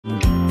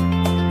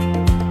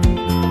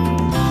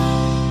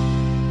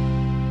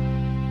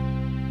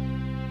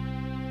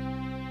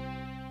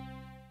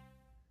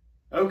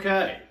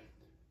Okay,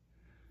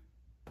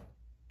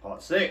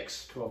 part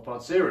 6,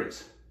 12-part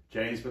series.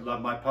 James would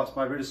love my pups,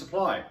 my breeder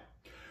supply.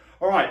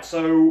 All right,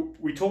 so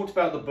we talked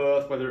about the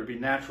birth, whether it be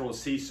natural or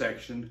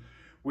C-section.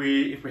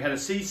 If we had a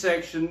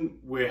C-section,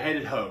 we're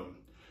headed home.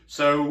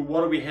 So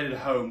what are we headed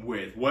home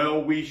with?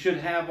 Well, we should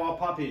have our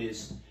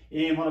puppies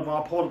in one of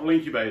our portable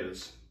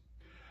incubators.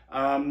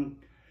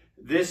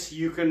 This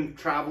you can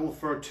travel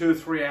for 2 or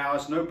 3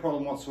 hours, no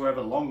problem whatsoever,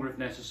 longer if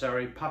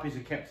necessary. Puppies are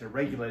kept at a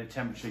regulated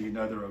temperature, you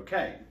know they're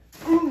okay.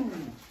 Ooh,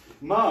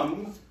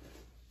 Mum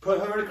put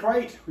her in a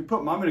crate. We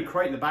put Mum in a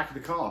crate in the back of the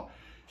car.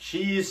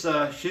 She's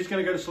going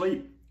to go to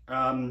sleep.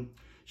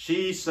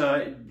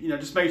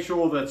 Just make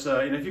sure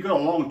that, if you've got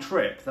a long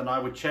trip, then I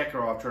would check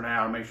her after an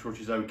hour and make sure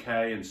she's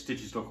okay and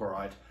stitches look all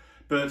right.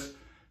 But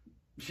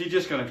she's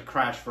just going to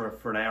crash for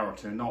an hour or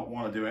two and not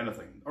want to do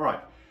anything. All right,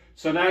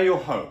 so now you're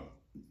home.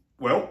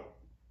 Well,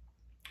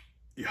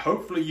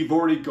 hopefully you've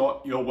already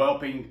got your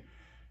whelping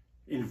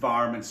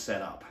environment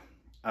set up.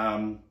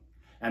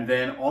 And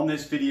then on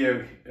this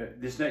video, I'm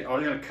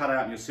going to cut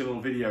out and you'll see a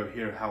little video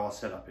here how our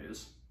setup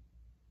is.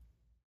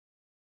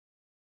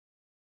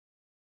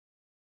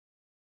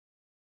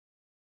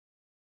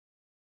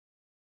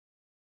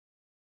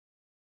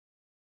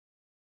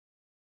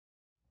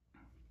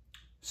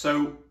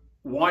 So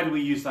why do we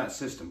use that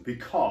system?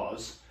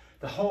 Because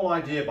the whole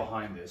idea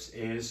behind this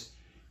is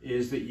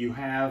that you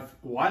have,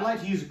 well, I like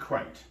to use a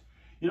crate.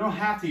 You don't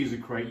have to use a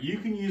crate. You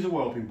can use a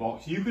whelping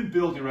box. You can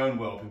build your own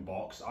whelping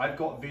box. I've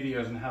got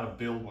videos on how to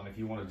build one if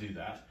you want to do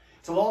that.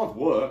 It's a lot of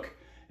work,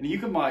 and you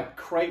can buy a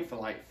crate for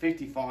like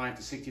 $55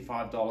 to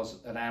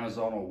 $65 at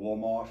Amazon or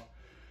Walmart.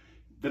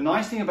 The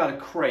nice thing about a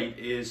crate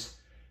is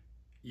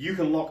you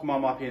can lock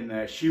Mum up in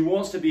there. She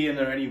wants to be in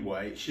there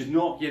anyway. She's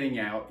not getting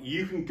out.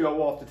 You can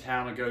go off to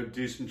town and go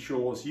do some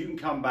chores. You can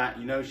come back.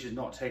 You know she's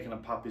not taken her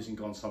puppies and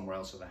gone somewhere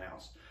else in the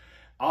house.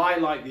 I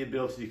like the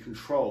ability to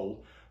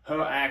control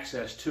her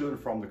access to and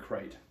from the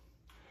crate.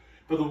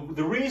 But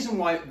the reason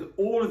why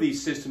all of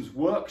these systems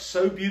work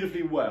so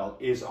beautifully well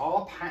is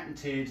our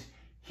patented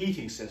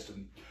heating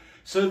system.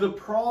 So the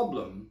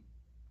problem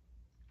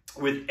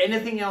with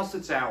anything else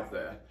that's out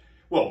there,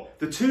 well,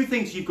 the two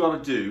things you've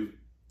got to do,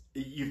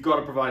 you've got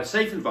to provide a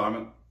safe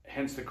environment,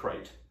 hence the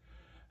crate.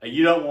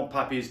 You don't want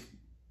puppies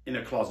in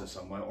a closet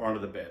somewhere or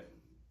under the bed.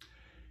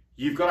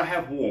 You've got to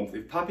have warmth.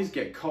 If puppies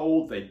get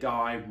cold, they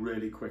die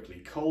really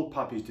quickly. Cold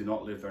puppies do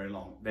not live very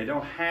long. They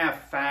don't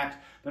have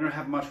fat, they don't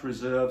have much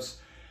reserves.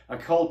 A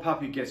cold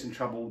puppy gets in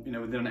trouble,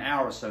 within an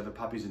hour or so, the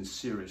puppy's in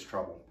serious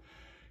trouble.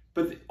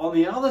 But on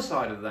the other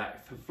side of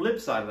that, the flip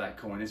side of that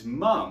coin is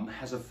Mum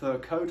has a fur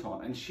coat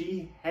on and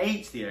she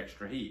hates the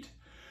extra heat.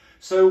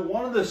 So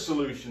one of the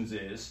solutions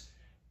is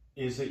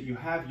that you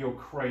have your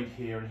crate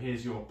here, and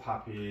here's your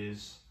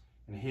puppies,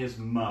 and here's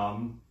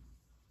Mum,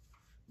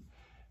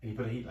 and you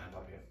put a heat lamp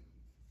up here.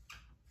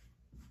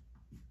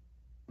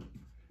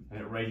 And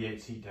it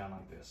radiates heat down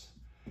like this.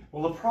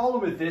 Well, the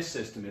problem with this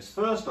system is,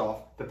 first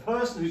off, the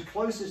person who's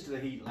closest to the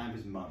heat lamp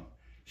is Mum.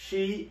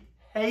 She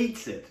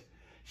hates it.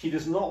 She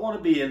does not want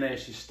to be in there.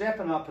 She's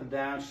stepping up and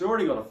down. She's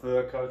already got a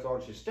fur coat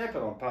on. She's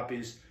stepping on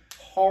puppies.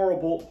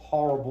 Horrible,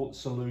 horrible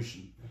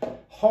solution.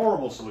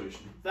 Horrible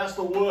solution. That's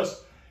the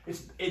worst.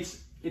 It's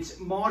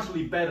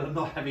marginally better than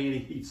not having any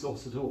heat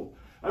source at all.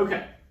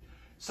 Okay,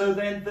 so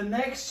then the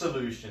next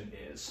solution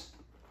is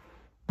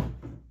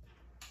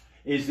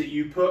that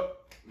you put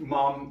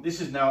Mum,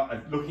 this is now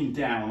looking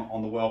down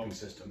on the whelping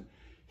system.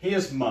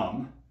 Here's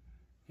Mum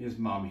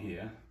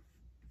here,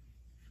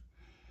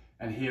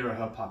 and here are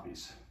her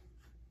puppies.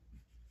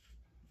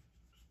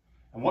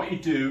 And what you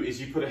do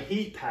is you put a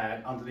heat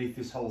pad underneath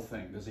this whole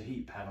thing. There's a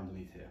heat pad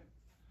underneath here.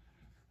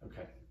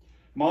 Okay,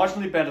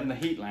 marginally better than the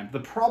heat lamp. The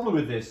problem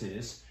with this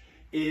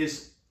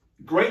is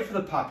great for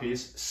the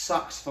puppies,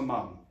 sucks for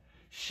Mum.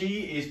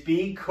 She is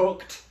being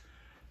cooked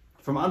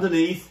from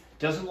underneath,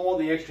 doesn't want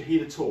the extra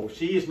heat at all.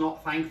 She is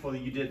not thankful that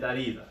you did that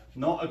either.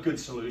 Not a good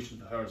solution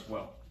for her as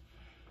well.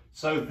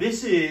 So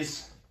this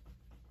is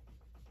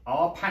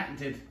our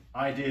patented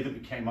idea that we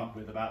came up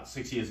with about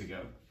 6 years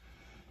ago.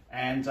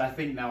 And I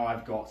think now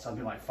I've got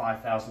something like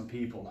 5,000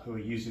 people who are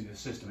using this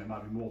system. It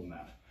might be more than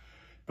that.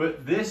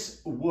 But this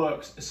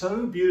works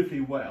so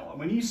beautifully well. And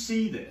when you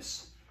see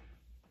this,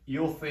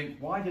 you'll think,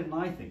 why didn't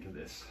I think of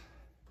this?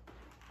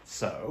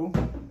 So,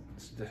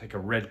 let's take a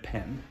red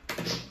pen.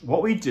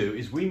 What we do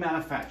is we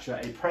manufacture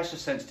a pressure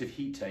sensitive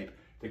heat tape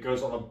that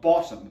goes on the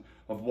bottom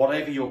of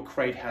whatever your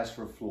crate has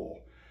for a floor.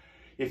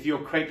 If your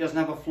crate doesn't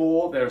have a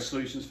floor, there are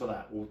solutions for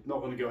that. We're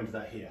not going to go into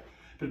that here.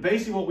 But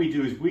basically what we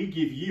do is we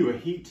give you a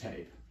heat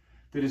tape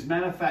that is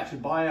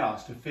manufactured by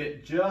us to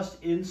fit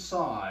just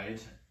inside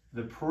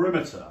the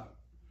perimeter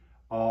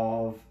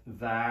of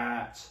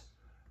that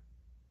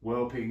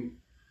whelping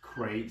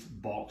crate,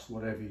 box,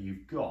 whatever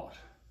you've got.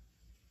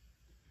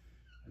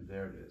 And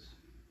there it is.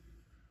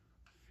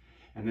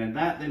 And then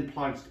that then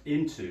plugs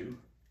into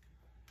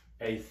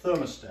a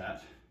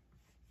thermostat,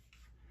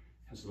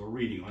 has a little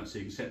reading on it so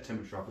you can set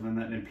temperature up, and then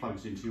that then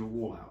plugs into your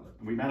wall outlet.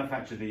 And we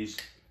manufacture these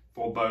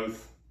for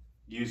both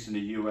use in the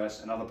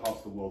US and other parts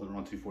of the world that are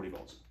on 240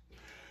 volts.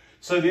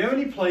 So the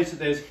only place that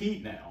there's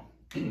heat now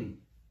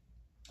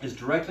is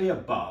directly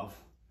above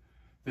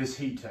this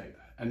heat tape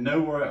and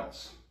nowhere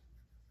else.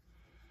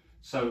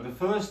 So the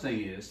first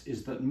thing is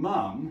that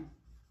mum,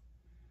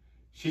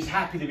 she's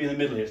happy to be in the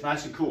middle here. It's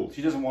nice and cool.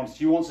 She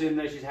wants it in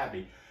there, she's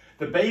happy.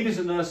 The babies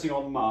are nursing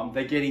on mum.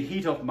 They're getting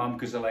heat off mum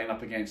because they're laying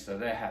up against her.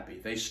 They're happy.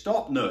 They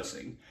stop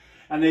nursing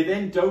and they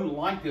then don't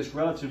like this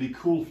relatively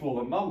cool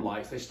floor that mum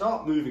likes. They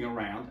start moving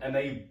around and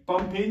they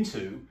bump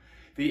into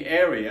the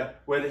area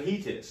where the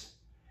heat is.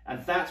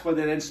 And that's where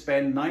they then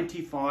spend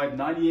 95,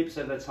 98%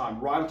 of their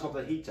time right on top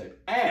of the heat tape.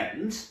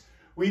 And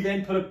we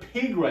then put a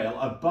pig rail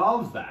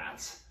above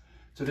that.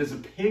 So there's a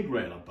pig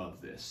rail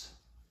above this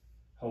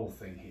whole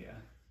thing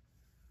here.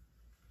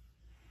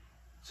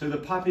 So the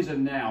puppies are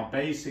now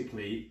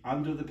basically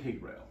under the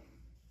pig rail.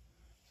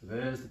 So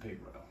there's the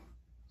pig rail.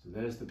 So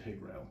there's the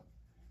pig rail.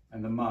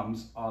 And the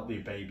mums are the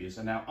babies.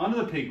 And now under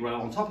the pig rail,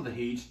 on top of the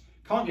heat,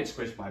 can't get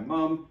squished by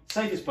mum,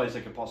 safest place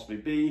they could possibly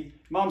be.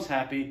 Mum's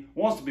happy,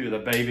 wants to be with her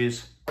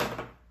babies.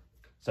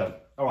 So,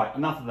 all right,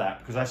 enough of that,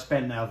 because I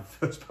spent now the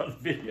first part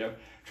of the video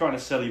trying to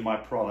sell you my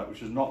product,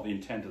 which is not the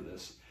intent of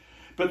this.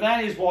 But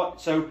that is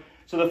what, so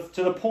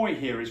the point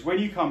here is when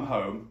you come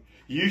home,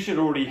 you should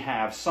already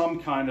have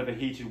some kind of a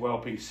heated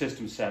whelping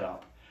system set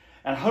up.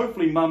 And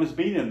hopefully mum has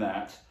been in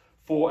that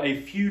for a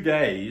few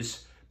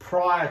days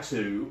prior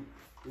to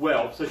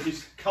whelp, so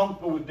she's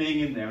comfortable with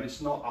being in there and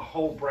it's not a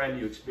whole brand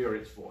new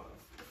experience for her.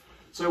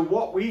 So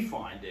what we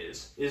find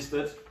is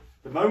that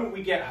the moment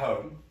we get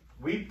home,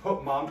 we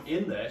put mum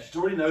in there. She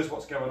already knows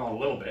what's going on a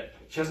little bit.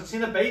 She hasn't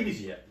seen the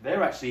babies yet.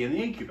 They're actually in the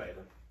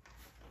incubator.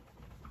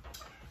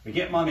 We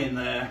get mum in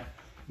there.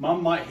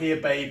 Mum might hear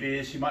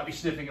babies. She might be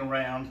sniffing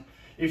around.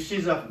 If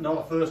she's not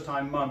a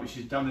first-time mum, but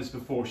she's done this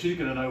before, she's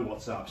going to know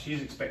what's up.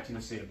 She's expecting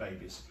to see her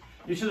babies.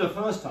 If she's a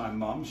first-time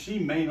mum, she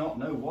may not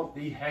know what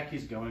the heck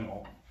is going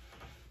on.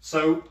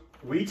 So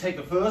we take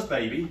the first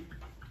baby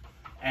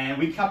and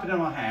we cup it in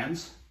our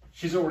hands.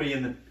 She's already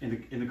in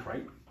the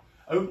crate.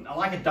 Open, I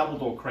like a double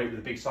door crate with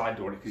a big side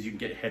door in it because you can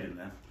get your head in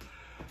there.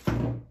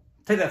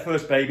 Take that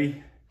first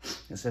baby.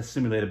 It's a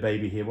simulator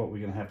baby here. What we're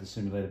going to have to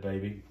simulate a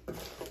baby.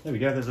 There we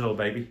go. There's a little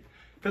baby.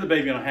 Put the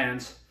baby on our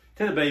hands.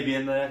 Take the baby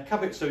in there.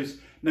 Cup it so it's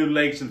no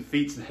legs and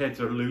feet and heads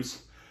are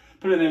loose.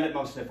 Put it in there and let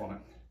mum sniff on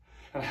it.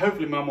 And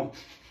hopefully mum will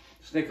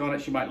sniff on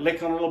it. She might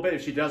lick on it a little bit.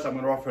 If she does, I'm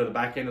going to offer her the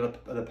back end of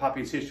the puppy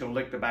and see if she'll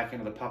lick the back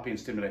end of the puppy and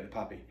stimulate the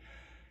puppy.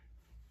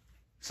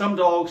 Some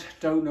dogs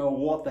don't know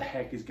what the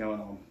heck is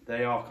going on.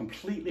 They are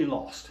completely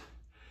lost.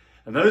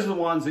 And those are the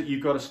ones that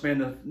you've got to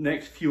spend the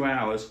next few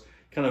hours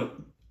kind of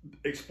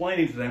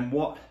explaining to them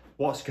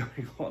what's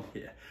going on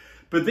here.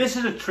 But this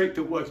is a trick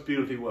that works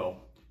beautifully well.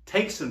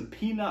 Take some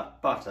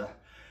peanut butter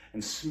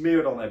and smear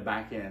it on their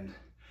back end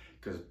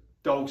because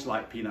dogs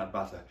like peanut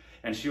butter.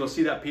 And she'll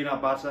see that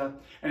peanut butter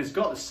and it's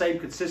got the same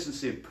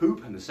consistency of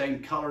poop and the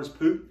same color as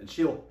poop and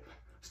she'll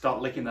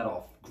start licking that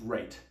off.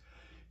 Great.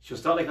 She'll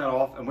start licking that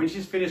off, and when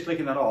she's finished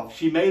licking that off,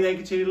 she may then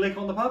continue to lick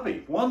on the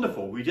puppy.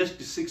 Wonderful. We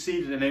just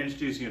succeeded in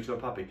introducing her to a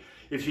puppy.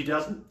 If she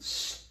doesn't,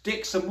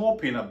 stick some more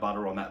peanut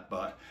butter on that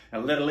butt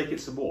and let her lick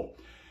it some more.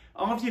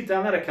 After you've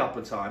done that a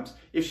couple of times,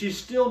 if she's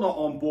still not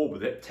on board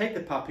with it, take the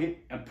puppy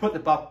and put the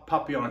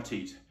puppy on a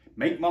teat.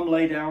 Make mum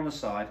lay down on the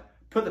side,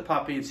 put the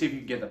puppy and see if you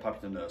can get the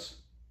puppy to nurse.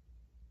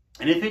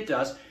 And if it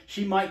does,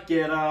 she might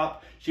get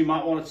up, she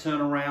might want to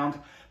turn around.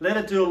 Let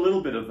her do a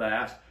little bit of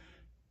that.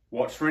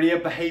 Watch for any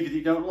behavior that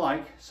you don't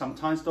like.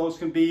 Sometimes dogs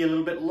can be a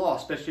little bit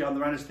lost, especially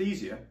under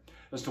anesthesia,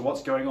 as to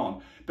what's going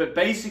on. But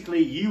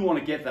basically, you want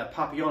to get that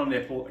puppy on an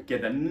airport,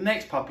 get the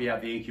next puppy out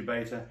of the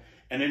incubator,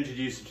 and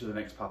introduce it to the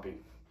next puppy.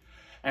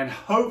 And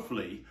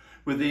hopefully,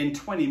 within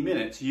 20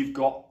 minutes, you've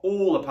got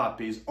all the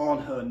puppies on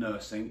her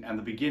nursing, and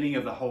the beginning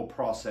of the whole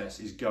process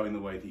is going the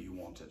way that you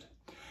want it.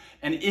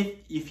 And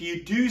if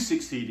you do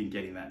succeed in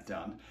getting that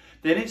done,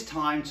 then it's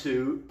time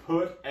to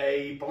put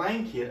a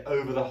blanket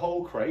over the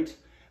whole crate.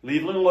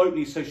 Leave a little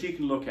opening so she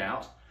can look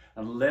out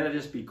and let her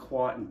just be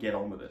quiet and get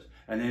on with it.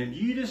 And then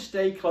you just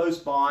stay close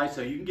by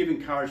so you can give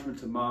encouragement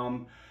to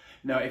mum.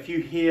 Now, if you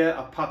hear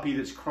a puppy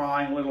that's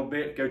crying a little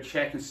bit, go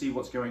check and see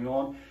what's going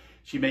on.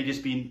 She may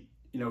just be,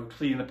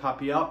 cleaning the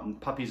puppy up,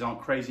 and puppies aren't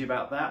crazy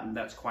about that, and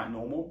that's quite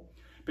normal.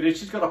 But if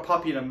she's got a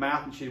puppy in her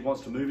mouth and she wants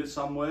to move it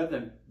somewhere,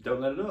 then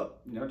don't let her do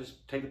it.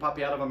 Just take the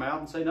puppy out of her mouth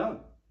and say no,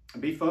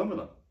 and be firm with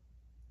her.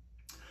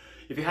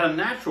 If you had a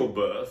natural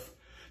birth,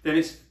 then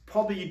it's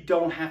probably you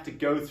don't have to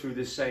go through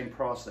this same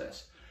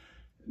process.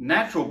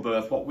 Natural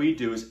birth, what we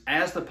do is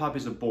as the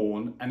puppies are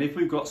born, and if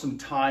we've got some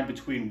time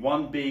between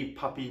one big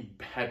puppy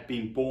had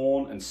been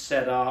born and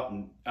set up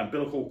and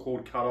umbilical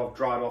cord cut off,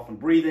 dried off and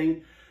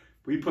breathing,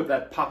 we put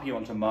that puppy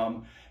onto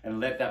mum and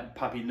let that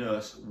puppy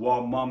nurse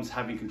while mum's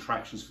having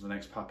contractions for the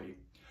next puppy.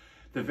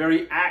 The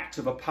very act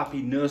of a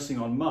puppy nursing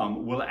on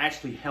mum will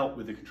actually help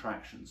with the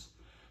contractions.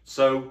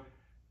 So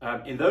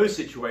in those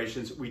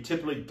situations, we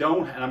typically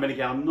don't, and I mean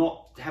again,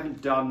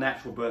 haven't done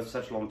natural birth for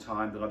such a long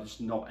time that I'm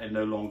just no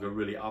longer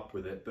really up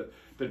with it.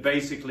 But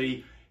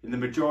basically, in the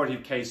majority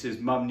of cases,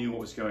 mum knew what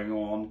was going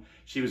on.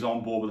 She was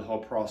on board with the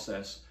whole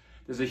process.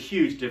 there's a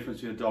huge difference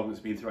between a dog that's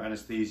been through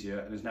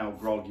anesthesia and is now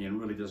groggy and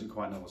really doesn't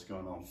quite know what's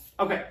going on.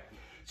 Okay,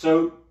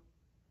 so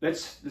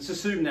let's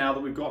assume now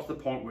that we've got to the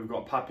point where we've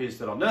got puppies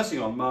that are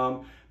nursing on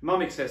mum.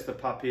 Mum accepts the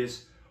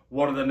puppies.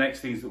 What are the next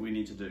things that we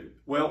need to do?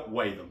 Well,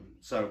 weigh them.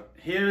 So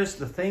here's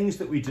the things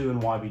that we do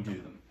and why we do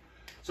them.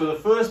 So the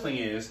first thing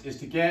is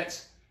to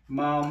get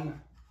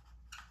mum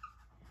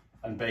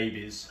and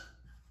babies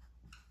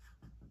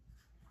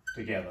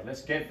together.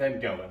 Let's get them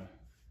going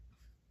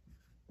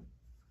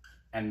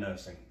and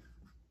nursing.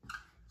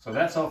 So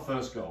that's our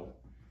first goal,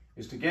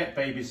 is to get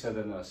babies so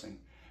they're nursing.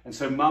 And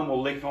so mum will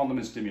lick on them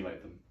and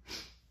stimulate them.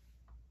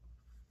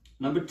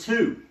 Number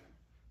 2,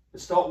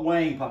 let's start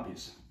weighing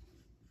puppies.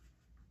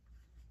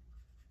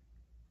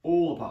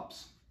 All the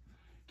pups.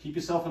 Keep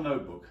yourself a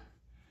notebook.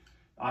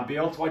 I'll be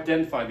able to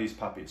identify these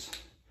puppies.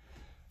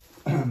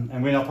 And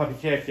in our puppy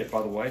care kit,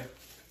 by the way,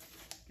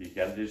 you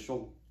get a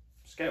digital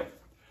scale.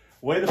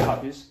 Weigh the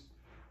puppies.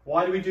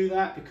 Why do we do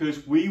that?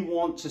 Because we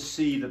want to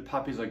see that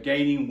puppies are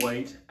gaining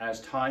weight as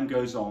time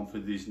goes on for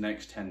these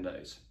next 10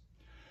 days.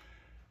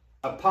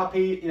 A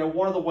puppy,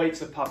 what are the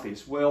weights of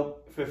puppies? Well,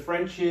 for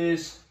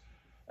Frenchies,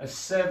 a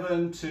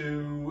 7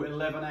 to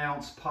 11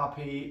 ounce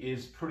puppy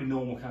is pretty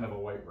normal kind of a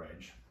weight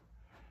range.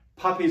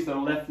 Puppies that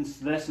are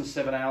less than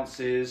 7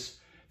 ounces,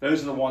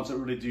 those are the ones that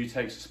really do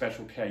take some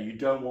special care. You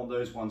don't want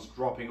those ones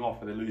dropping off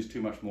where they lose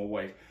too much more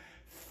weight.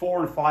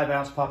 4 and 5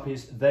 ounce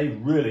puppies, they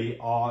really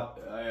are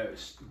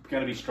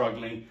going to be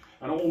struggling,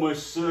 and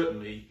almost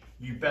certainly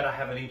you better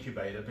have an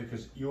incubator,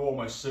 because you're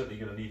almost certainly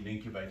going to need an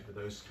incubator for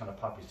those kind of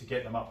puppies to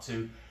get them up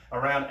to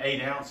around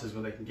 8 ounces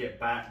where they can get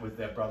back with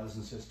their brothers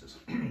and sisters.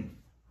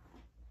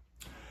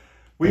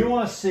 We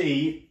want to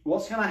see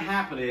what's going to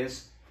happen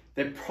is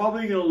they're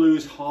probably going to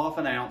lose half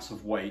an ounce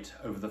of weight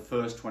over the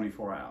first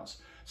 24 hours.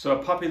 So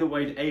a puppy that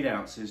weighed 8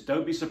 ounces,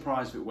 don't be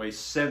surprised if it weighs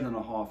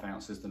 7.5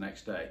 ounces the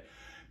next day.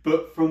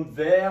 But from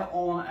there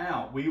on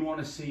out, we want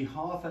to see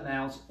half an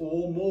ounce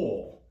or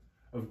more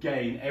of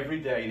gain every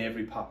day in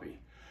every puppy.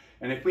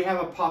 And if we have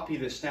a puppy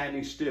that's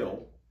standing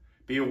still,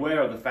 be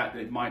aware of the fact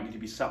that it might need to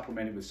be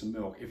supplemented with some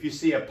milk. If you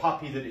see a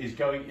puppy that is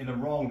going in the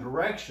wrong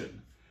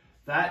direction,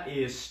 that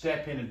is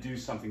step in and do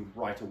something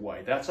right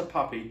away. That's a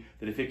puppy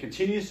that if it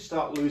continues to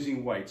start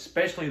losing weight,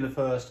 especially in the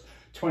first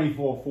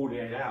 24,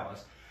 48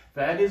 hours,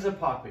 that is a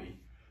puppy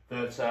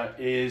that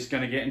is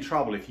going to get in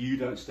trouble if you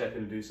don't step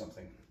in and do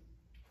something.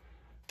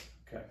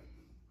 Okay,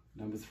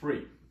 number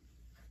 3,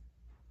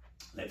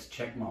 let's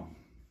check mum.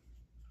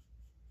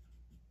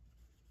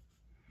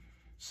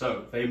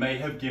 So they may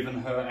have given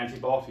her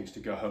antibiotics to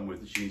go home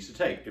with that she needs to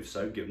take. If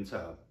so, give them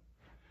to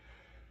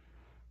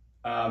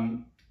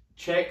her.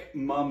 Check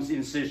mum's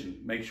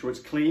incision. Make sure it's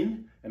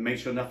clean and make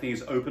sure nothing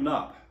is opened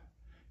up.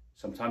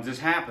 Sometimes this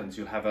happens.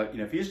 You'll have a,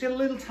 if you just get a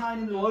little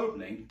tiny little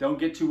opening, don't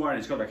get too worried.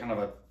 It's got a kind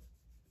of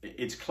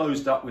it's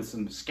closed up with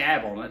some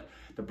scab on it.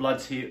 The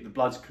blood's here, the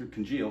blood's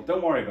congealed.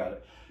 Don't worry about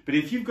it. But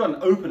if you've got an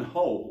open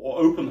hole or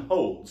open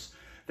holes,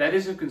 that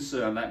is a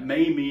concern. That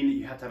may mean that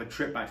you have to have a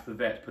trip back to the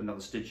vet to put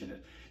another stitch in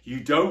it. You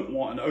don't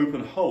want an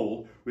open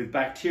hole with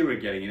bacteria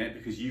getting in it,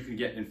 because you can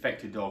get an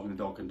infected dog and the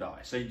dog can die.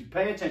 So you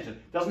pay attention.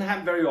 It doesn't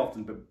happen very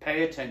often, but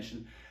pay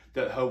attention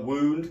that her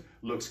wound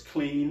looks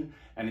clean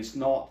and it's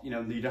not, you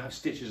don't have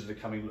stitches that are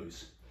coming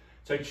loose.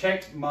 So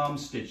check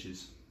mum's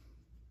stitches.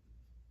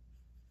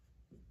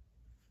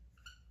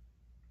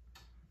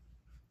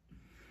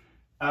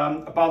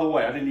 By the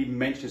way, I didn't even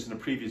mention this in a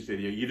previous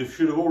video. You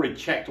should have already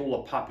checked all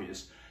the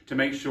puppies to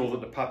make sure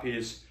that the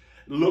puppies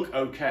look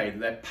okay, that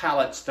their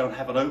palates don't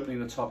have an opening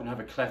in the top and have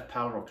a cleft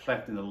palate or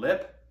cleft in the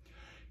lip.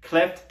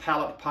 Cleft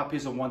palate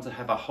puppies are ones that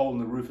have a hole in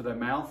the roof of their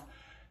mouth.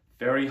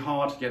 Very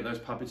hard to get those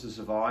puppies to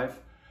survive.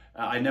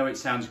 I know it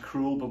sounds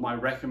cruel, but my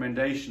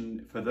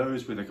recommendation for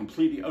those with a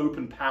completely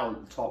open palate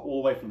at the top,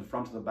 all the way from the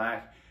front to the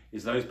back,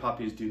 is those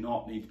puppies do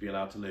not need to be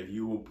allowed to live.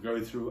 You will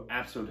go through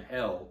absolute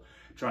hell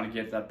trying to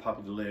get that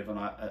puppy to live, and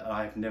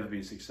I have never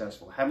been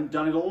successful. Haven't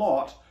done it a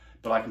lot,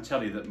 but I can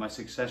tell you that my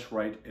success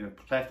rate in a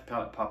cleft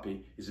palate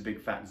puppy is a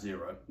big fat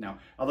 0. Now,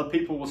 other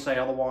people will say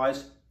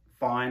otherwise,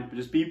 fine, but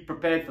just be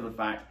prepared for the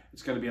fact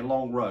it's going to be a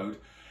long road,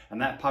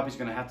 and that puppy's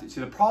going to have to... See,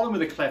 the problem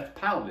with a cleft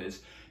palate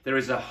is there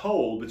is a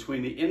hole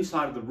between the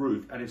inside of the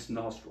roof and its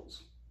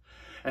nostrils.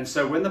 And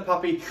so when the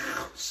puppy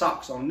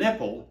sucks on a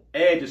nipple,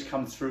 air just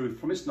comes through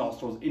from its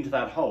nostrils into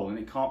that hole, and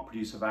it can't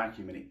produce a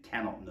vacuum and it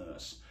cannot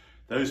nurse.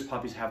 Those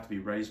puppies have to be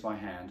raised by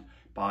hand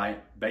by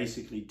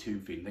basically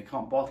tube feeding. They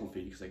can't bottle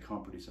feed because they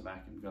can't produce a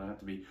vacuum. It's going to have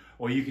to be,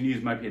 or you can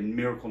use maybe a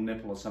miracle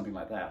nipple or something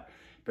like that.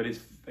 But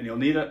and you'll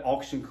need an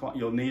oxygen,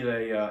 you'll need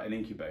an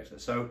incubator.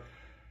 So,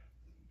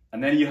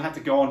 and then you have to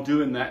go on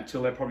doing that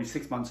until they're probably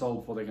 6 months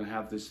old before they can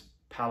have this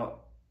palate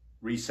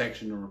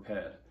resection and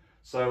repaired.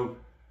 So,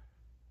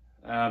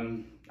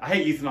 I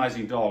hate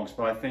euthanizing dogs,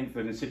 but I think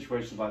that in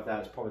situations like that,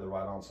 it's probably the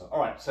right answer.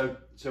 All right, so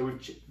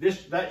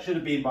that should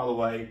have been, by the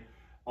way,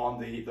 on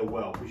the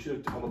whelp. We should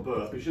have, on the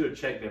birth, we should have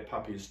checked their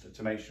puppies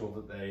to make sure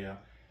that they,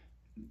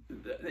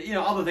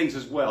 other things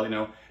as well.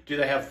 Do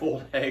they have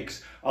 4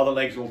 legs? Are the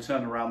legs all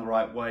turned around the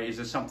right way? Is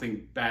there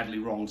something badly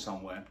wrong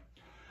somewhere?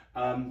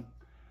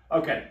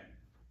 Okay,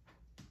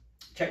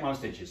 check mum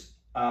stitches.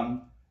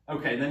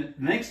 Okay, then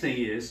the next thing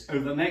is,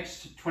 over the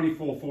next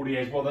 24, 40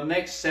 days, well, the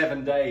next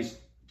 7 days,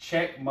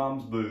 check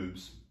mum's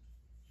boobs.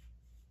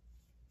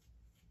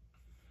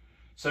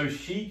 So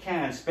she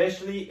can,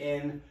 especially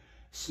in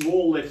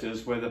small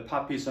litters where the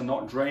puppies are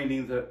not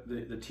draining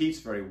the teats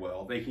very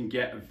well, they can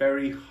get a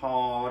very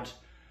hard,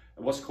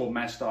 what's called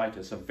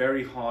mastitis, a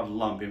very hard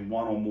lump in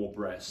one or more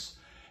breasts.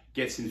 It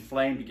gets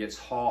inflamed, it gets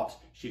hot,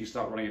 she can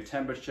start running a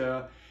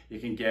temperature,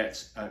 it can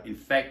get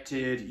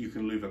infected, you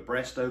can lose a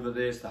breast over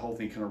this, the whole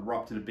thing can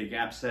erupt in a big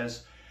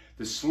abscess.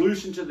 The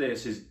solution to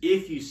this is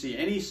if you see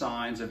any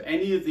signs of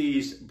any of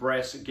these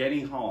breasts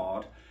getting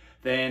hard,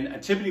 then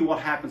typically what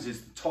happens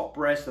is the top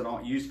breasts that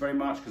aren't used very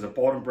much, because the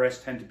bottom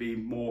breasts tend to be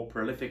more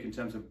prolific in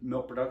terms of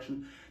milk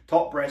production.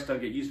 Top breasts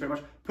don't get used very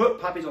much. Put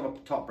puppies on a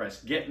top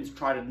breast, get them to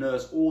try to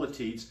nurse all the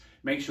teats,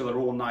 make sure they're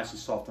all nice and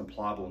soft and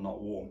pliable,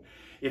 not warm.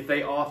 If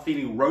they are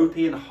feeling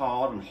ropey and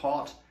hard and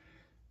hot,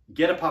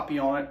 get a puppy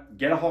on it,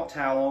 get a hot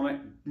towel on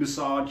it,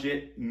 massage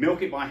it,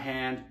 milk it by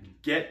hand,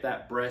 get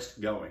that breast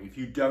going. If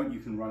you don't, you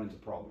can run into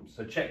problems.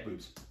 So check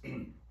boobs.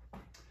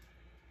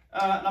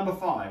 Number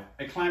 5,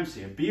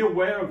 eclampsia. Be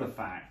aware of the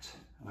fact,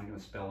 and I'm going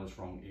to spell this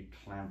wrong,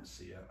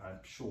 eclampsia. I'm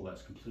sure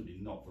that's completely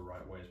not the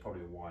right way. There's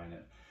probably a Y in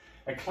it.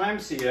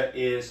 Eclampsia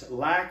is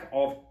lack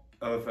of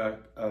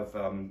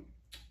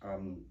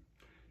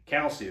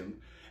calcium,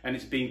 and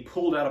it's being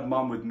pulled out of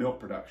mum with milk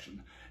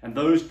production. And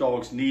those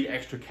dogs need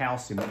extra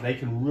calcium, and they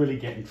can really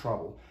get in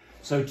trouble.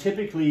 So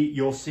typically,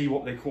 you'll see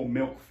what they call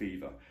milk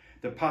fever.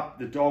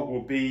 The dog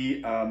will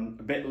be a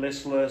bit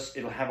listless,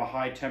 it'll have a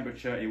high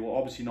temperature, it will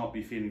obviously not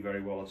be feeling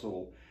very well at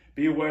all.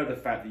 Be aware of the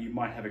fact that you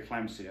might have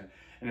eclampsia.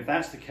 And if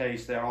that's the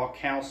case, there are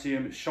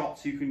calcium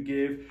shots you can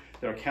give,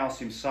 there are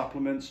calcium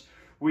supplements.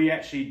 We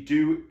actually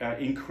do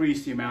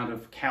increase the amount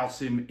of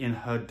calcium in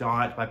her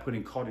diet by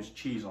putting cottage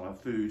cheese on her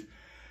food.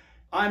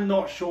 I'm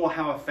not sure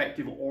how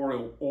effective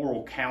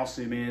oral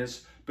calcium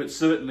is, but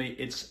certainly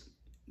it's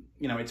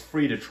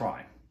free to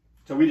try.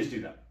 So we just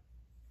do that.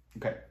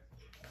 Okay.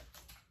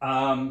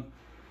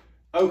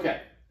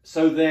 Okay,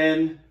 so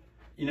then,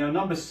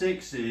 number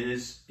 6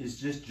 is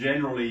just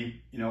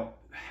generally,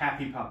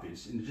 happy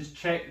puppies, and just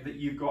check that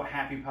you've got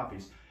happy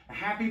puppies. A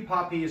happy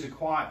puppy is a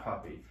quiet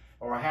puppy,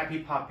 or a happy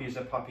puppy is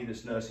a puppy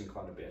that's nursing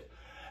quite a bit.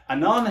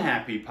 An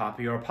unhappy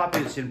puppy, or a puppy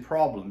that's in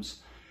problems,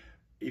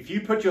 if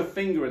you put your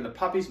finger in the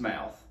puppy's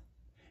mouth,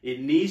 it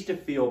needs to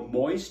feel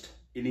moist,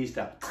 it needs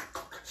to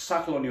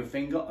suckle on your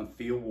finger and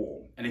feel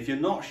warm. And if you're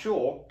not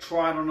sure,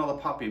 try on another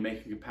puppy and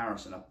make a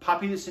comparison. A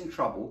puppy that's in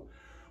trouble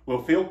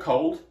will feel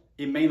cold,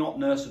 it may not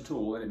nurse at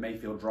all, and it may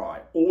feel dry.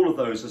 All of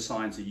those are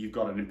signs that you've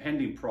got an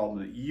impending problem,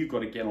 that you've got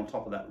to get on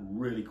top of that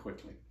really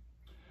quickly.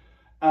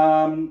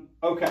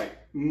 Okay,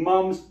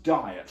 mum's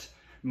diet.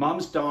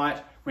 Mum's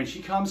diet, when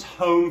she comes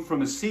home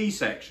from a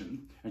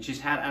C-section and she's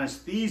had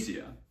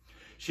anesthesia,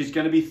 she's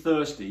going to be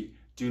thirsty.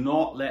 Do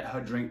not let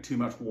her drink too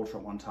much water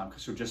at one time,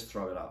 because she'll just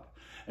throw it up.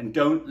 And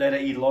don't let her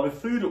eat a lot of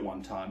food at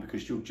one time,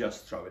 because she'll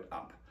just throw it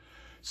up.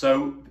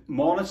 So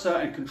monitor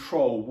and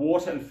control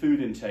water and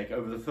food intake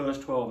over the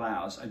first 12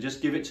 hours, and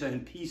just give it to her in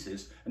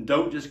pieces, and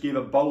don't just give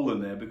a bowl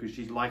in there, because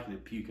she's likely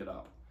to puke it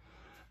up.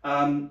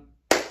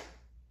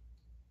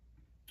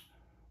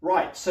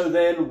 Right, so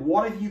then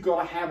what have you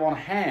got to have on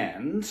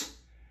hand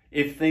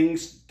if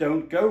things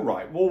don't go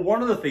right? Well,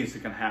 one of the things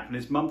that can happen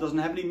is mum doesn't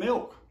have any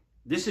milk.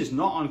 This is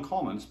not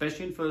uncommon,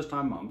 especially in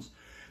first-time mums,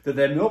 that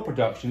their milk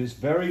production is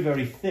very,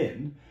 very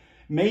thin.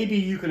 Maybe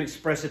you can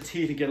express a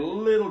teat and get a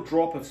little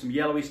drop of some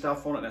yellowy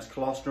stuff on it, that's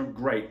colostrum,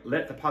 great.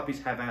 Let the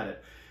puppies have at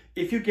it.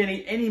 If you're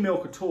getting any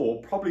milk at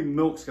all, probably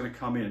milk's going to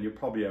come in and you're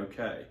probably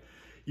okay.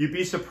 You'd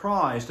be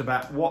surprised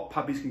about what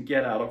puppies can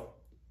get out of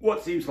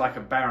what seems like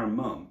a barren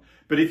mum.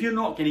 But if you're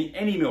not getting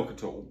any milk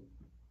at all,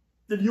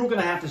 then you're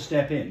going to have to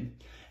step in,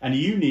 and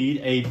you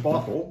need a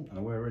bottle,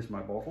 where is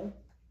my bottle,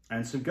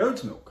 and some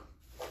goat's milk.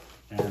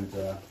 And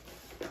here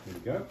we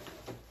go.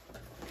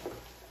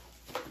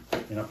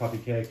 In our puppy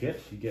care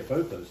kit, you get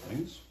both those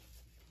things,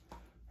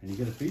 and you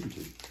get a feeding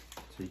tube.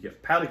 So you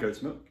get powdered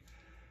goat's milk.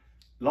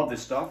 Love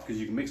this stuff because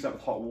you can mix it up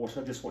with hot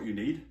water, just what you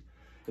need.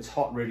 It's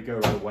hot and ready to go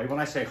right away. When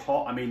I say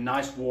hot, I mean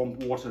nice warm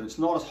water. It's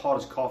not as hot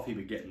as coffee,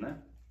 but getting there.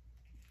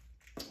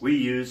 We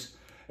use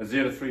a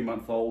 0 to 3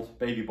 month old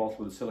baby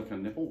bottle with a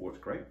silicone nipple, works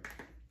great.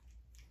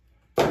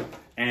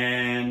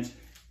 And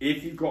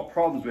if you've got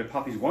problems where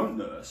puppies won't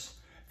nurse,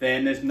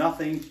 then there's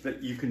nothing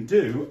that you can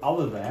do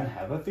other than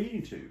have a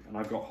feeding tube. And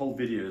I've got whole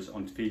videos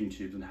on feeding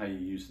tubes and how you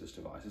use this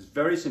device. It's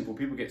very simple.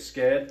 People get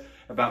scared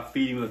about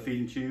feeding with a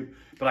feeding tube,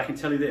 but I can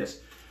tell you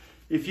this.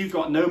 If you've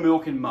got no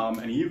milk in mum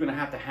and you're going to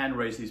have to hand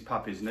raise these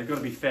puppies, and they've got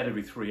to be fed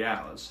every 3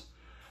 hours,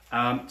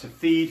 to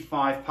feed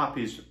 5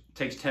 puppies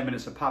takes 10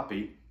 minutes a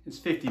puppy. It's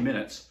 50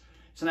 minutes.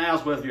 It's an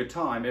hour's worth of your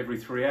time every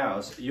 3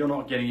 hours. You're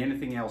not getting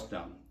anything else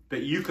done.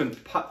 But you can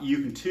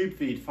tube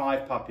feed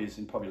 5 puppies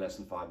in probably less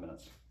than 5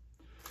 minutes.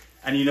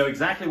 And you know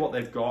exactly what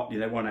they've got.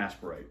 They won't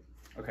aspirate.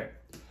 Okay.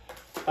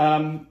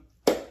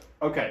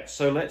 Okay,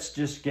 so let's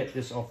just get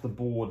this off the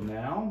board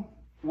now.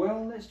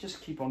 Well, let's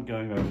just keep on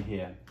going over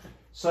here.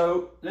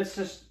 So let's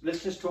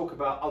just talk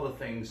about other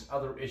things,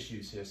 other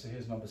issues here. So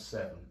here's number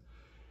 7.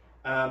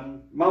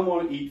 Mum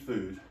won't eat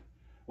food.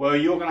 Well,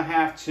 you're going to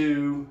have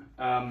to.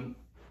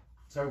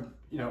 So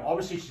you know,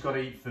 obviously she's got to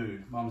eat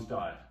food. Mum's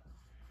diet.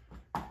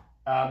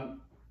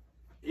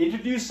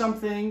 Introduce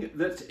something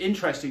that's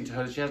interesting to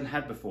her that she hasn't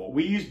had before.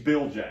 We use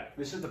Biljack.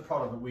 This is the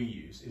product that we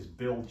use, is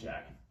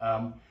Biljack.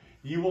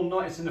 You will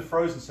not, it's in the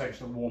frozen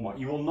section of Walmart.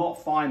 You will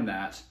not find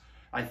that,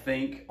 I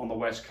think, on the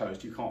West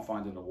Coast. You can't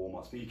find it in the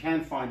Walmarts, but you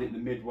can find it in the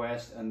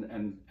Midwest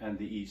and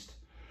the East.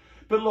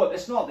 But look,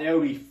 it's not the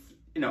only,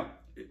 you know,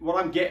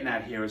 what I'm getting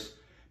at here is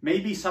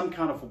maybe some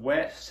kind of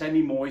wet,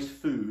 semi-moist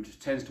food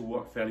tends to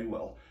work fairly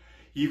well.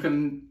 You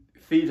can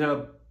feed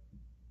her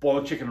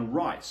boiled chicken and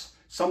rice.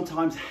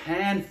 Sometimes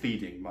hand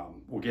feeding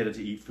mum will get her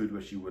to eat food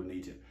where she wouldn't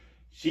eat it.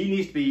 She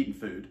needs to be eating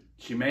food.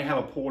 She may have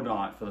a poor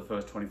diet for the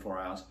first 24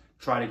 hours.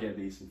 Try to get her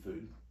to eat some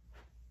food.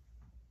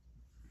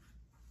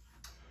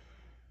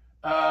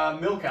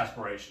 Milk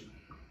aspiration.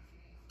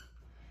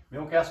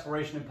 Milk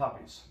aspiration in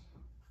puppies.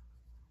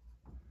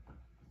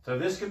 So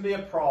this can be a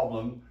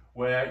problem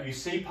where you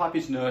see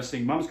puppies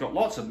nursing, mum's got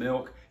lots of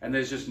milk and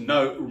there's just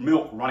no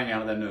milk running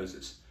out of their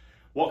noses.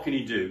 What can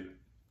you do?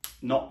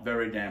 Not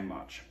very damn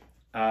much.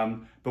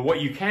 But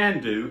what you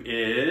can do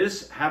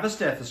is have a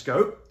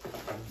stethoscope.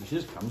 This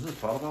just comes as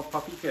part of our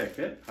puppy care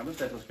kit. Have a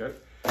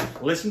stethoscope.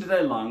 Listen to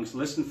their lungs.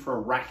 Listen for a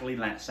rattly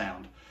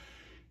sound.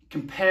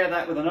 Compare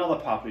that with another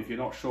puppy if you're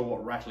not sure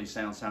what rattly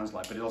sound sounds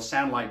like, but it'll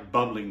sound like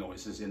bubbling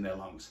noises in their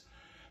lungs.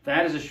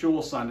 That is a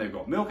sure sign they've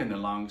got milk in their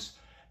lungs,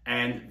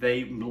 and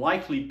they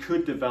likely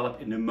could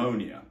develop a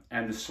pneumonia.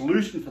 And the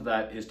solution for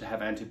that is to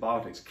have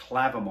antibiotics.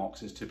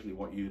 Clavamox is typically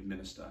what you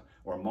administer,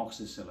 or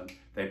amoxicillin.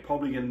 They're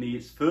probably going to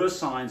need first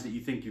signs that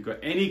you think you've got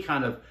any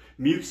kind of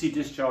mucousy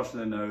discharge from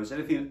their nose,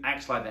 anything that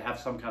acts like they have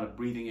some kind of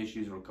breathing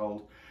issues or a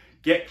cold.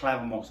 Get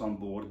Clavamox on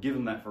board, give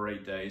them that for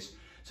 8 days,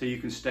 so you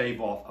can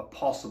stave off a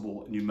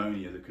possible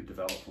pneumonia that could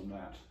develop from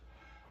that.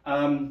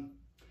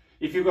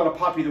 If you've got a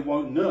puppy that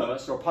won't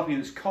nurse, or a puppy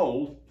that's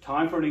cold,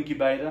 time for an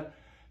incubator,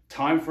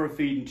 time for a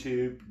feeding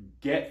tube,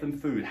 get them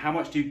food. How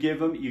much do you give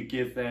them? You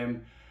give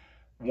them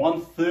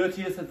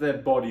 1/30 of their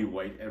body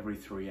weight every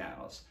 3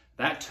 hours.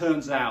 That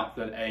turns out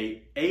that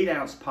a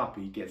 8-ounce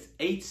puppy gets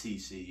 8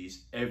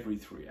 cc's every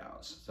 3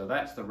 hours. So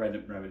that's the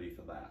remedy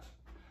for that.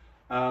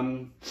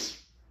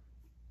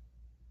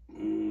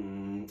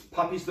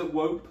 Puppies that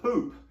won't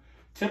poop.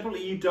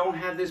 Typically you don't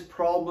have this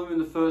problem in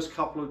the first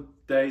couple of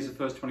days, the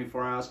first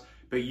 24 hours,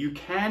 but you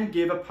can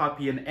give a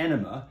puppy an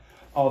enema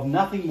of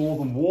nothing more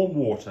than warm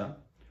water.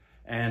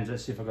 And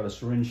let's see if I've got a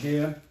syringe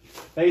here.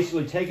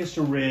 Basically take a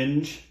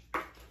syringe,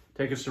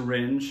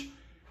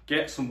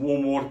 get some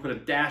warm water, put a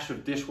dash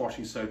of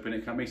dishwashing soap in it,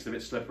 kind of makes it a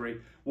bit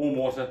slippery. Warm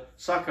water,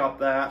 suck up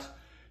that,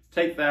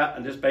 take that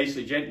and just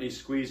basically gently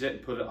squeeze it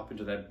and put it up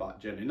into their butt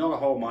gently. Not a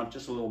whole bunch,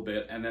 just a little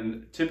bit. And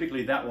then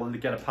typically that will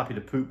get a puppy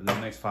to poop in the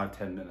next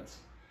 5-10 minutes.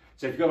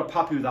 So if you've got a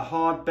puppy with a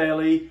hard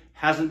belly,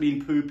 hasn't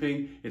been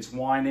pooping, it's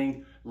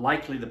whining,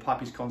 likely the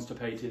puppy's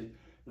constipated,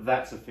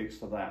 that's a fix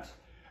for that.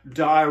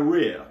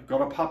 Diarrhea,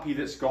 got a puppy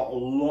that's got a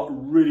lot,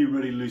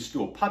 really loose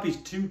stool. Puppies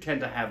too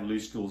tend to have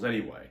loose stools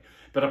anyway,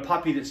 but a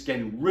puppy that's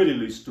getting really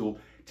loose stool,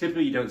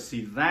 typically you don't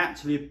see that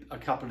till a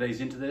couple of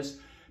days into this,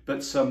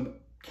 but some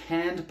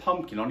canned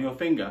pumpkin on your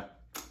finger,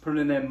 put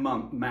it in their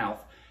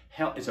mouth,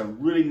 it's a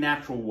really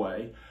natural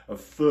way of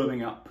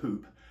firming up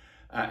poop.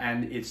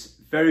 And it's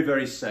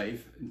very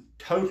safe,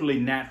 totally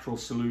natural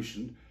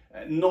solution.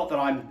 Not that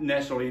I'm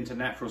necessarily into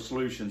natural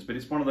solutions, but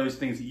it's one of those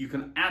things that you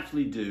can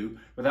actually do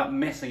without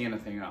messing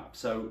anything up.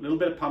 So a little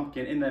bit of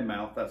pumpkin in their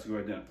mouth, that's a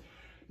good idea.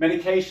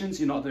 Medications,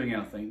 you're not doing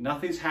anything.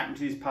 Nothing's happened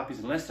to these puppies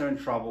unless they're in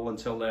trouble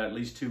until they're at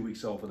least 2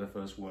 weeks old for their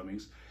first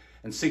wormings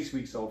and 6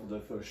 weeks old for their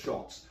first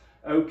shots.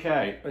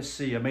 Okay, let's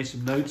see, I made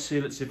some notes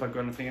here. Let's see if I've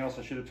got anything else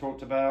I should have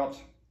talked about.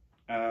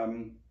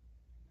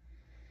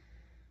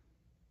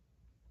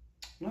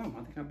 No,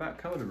 I think I've about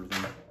covered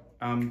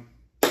everything.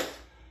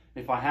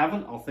 If I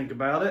haven't, I'll think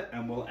about it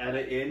and we'll add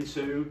it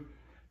into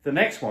the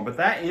next one. But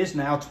that is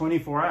now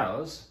 24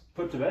 hours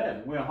put to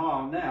bed. We're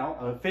now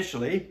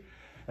officially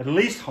at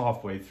least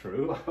halfway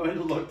through. I went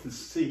to look to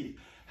see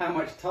how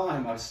much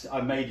time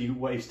I made you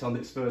waste on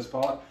this first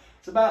part.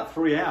 It's about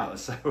 3 hours,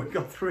 so we've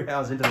got 3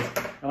 hours into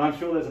this, and I'm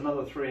sure there's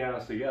another 3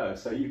 hours to go.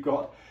 So you've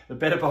got the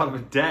better part of a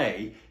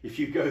day if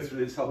you go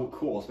through this whole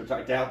course, which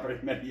I doubt very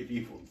many of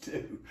you will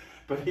do.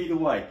 But either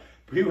way,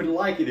 we would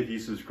like it if you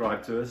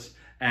subscribe to us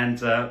and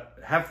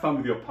have fun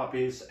with your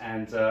puppies.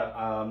 And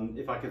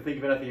if I can think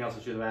of anything else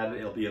I should have added,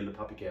 it'll be in the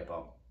puppy care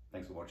part.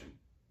 Thanks for watching.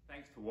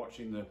 Thanks for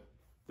watching the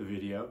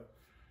video.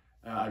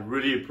 I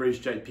really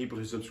appreciate people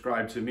who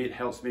subscribe to me. It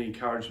helps me,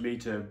 encourage me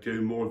to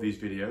do more of these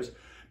videos.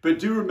 But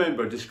do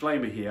remember,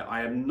 disclaimer here,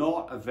 I am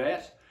not a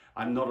vet.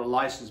 I'm not a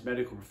licensed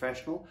medical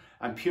professional.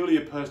 I'm purely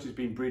a person who's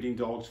been breeding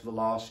dogs for the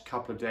last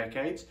couple of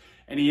decades.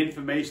 Any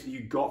information that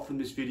you got from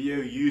this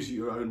video, use at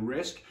your own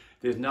risk.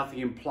 There's nothing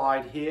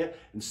implied here,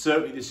 and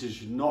certainly this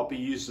should not be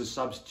used as a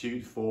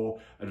substitute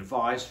for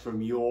advice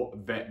from your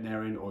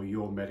veterinarian or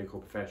your medical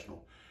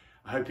professional.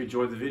 I hope you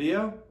enjoyed the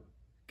video.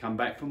 Come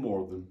back for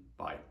more of them. Bye.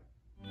 Bye.